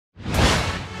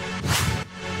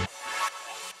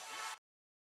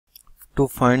To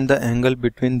find the angle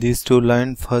between these two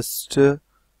lines, first we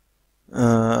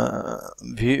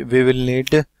will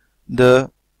need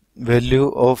the value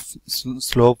of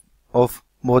slope of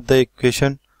both the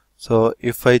equation. So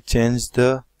if I change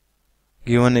the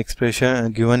given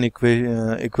expression,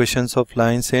 equations of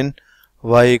lines in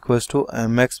y equals to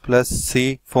mx plus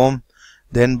c form,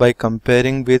 then by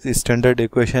comparing with standard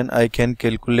equation I can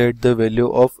calculate the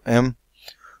value of m.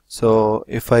 So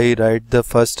if I write the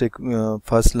first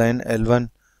line L1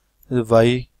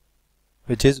 y,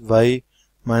 which is y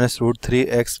minus root 3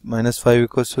 x minus 5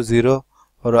 equals to 0,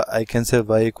 or I can say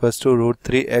y equals to root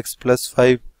 3 x plus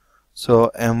 5.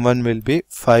 So m1 will be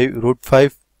root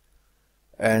 5,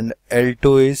 and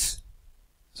L2 is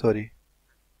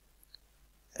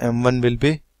m1 will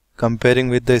be, comparing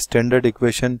with the standard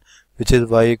equation which is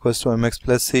y equals to mx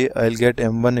plus c, I'll get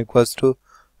m1 equals to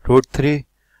root 3,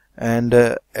 and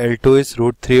L2 is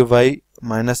root 3y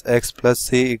minus x plus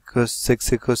c equals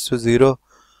 6 equals to 0,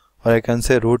 or I can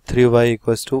say root 3y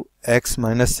equals to x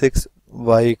minus 6,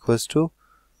 y equals to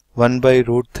 1 by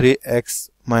root 3 x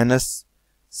minus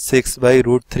 6 by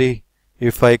root 3.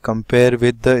 If I compare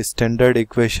with the standard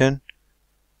equation,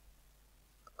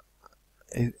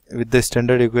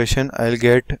 I'll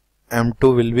get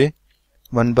m2 will be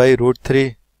 1 by root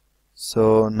 3.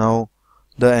 So now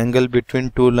the angle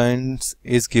between two lines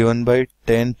is given by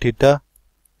tan theta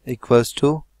equals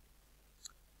to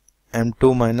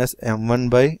m2 minus m1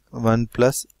 by 1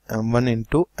 plus m1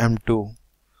 into m2.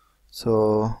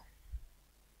 So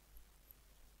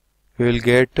we will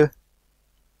get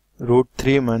root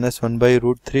 3 minus 1 by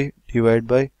root 3 divided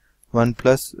by 1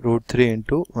 plus root 3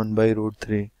 into 1 by root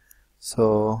 3.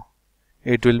 So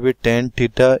it will be tan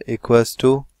theta equals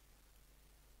to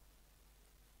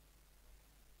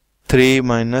 3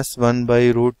 minus 1 by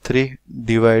root 3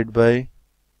 divided by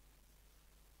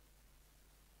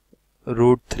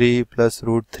root 3 plus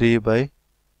root 3 by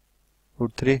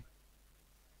root 3.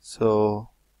 So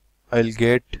I'll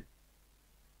get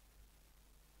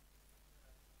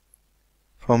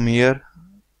from here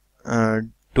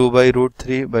 2 by root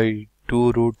 3 by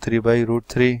 2 root 3 by root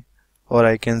 3, or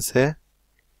I can say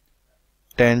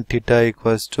tan theta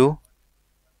equals to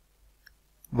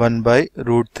 1 by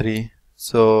root 3.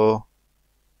 So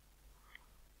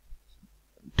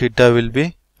theta will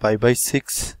be pi by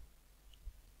 6,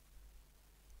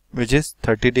 which is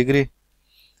 30 degree,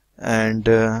 and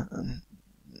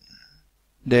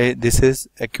this is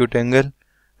acute angle.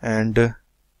 And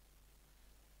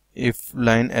if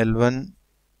line L1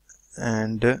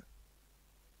 and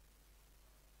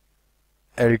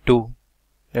L2,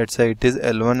 let's say it is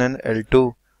L1 and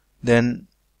L2, then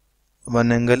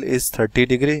one angle is 30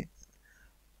 degree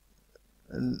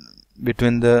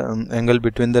between the angle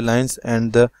between the lines,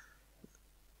 and the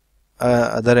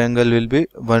other angle will be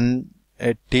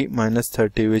 180 minus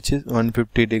 30, which is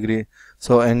 150 degree.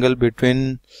 So angle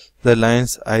between the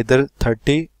lines either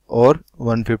 30 or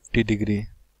 150 degree.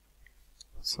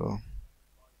 So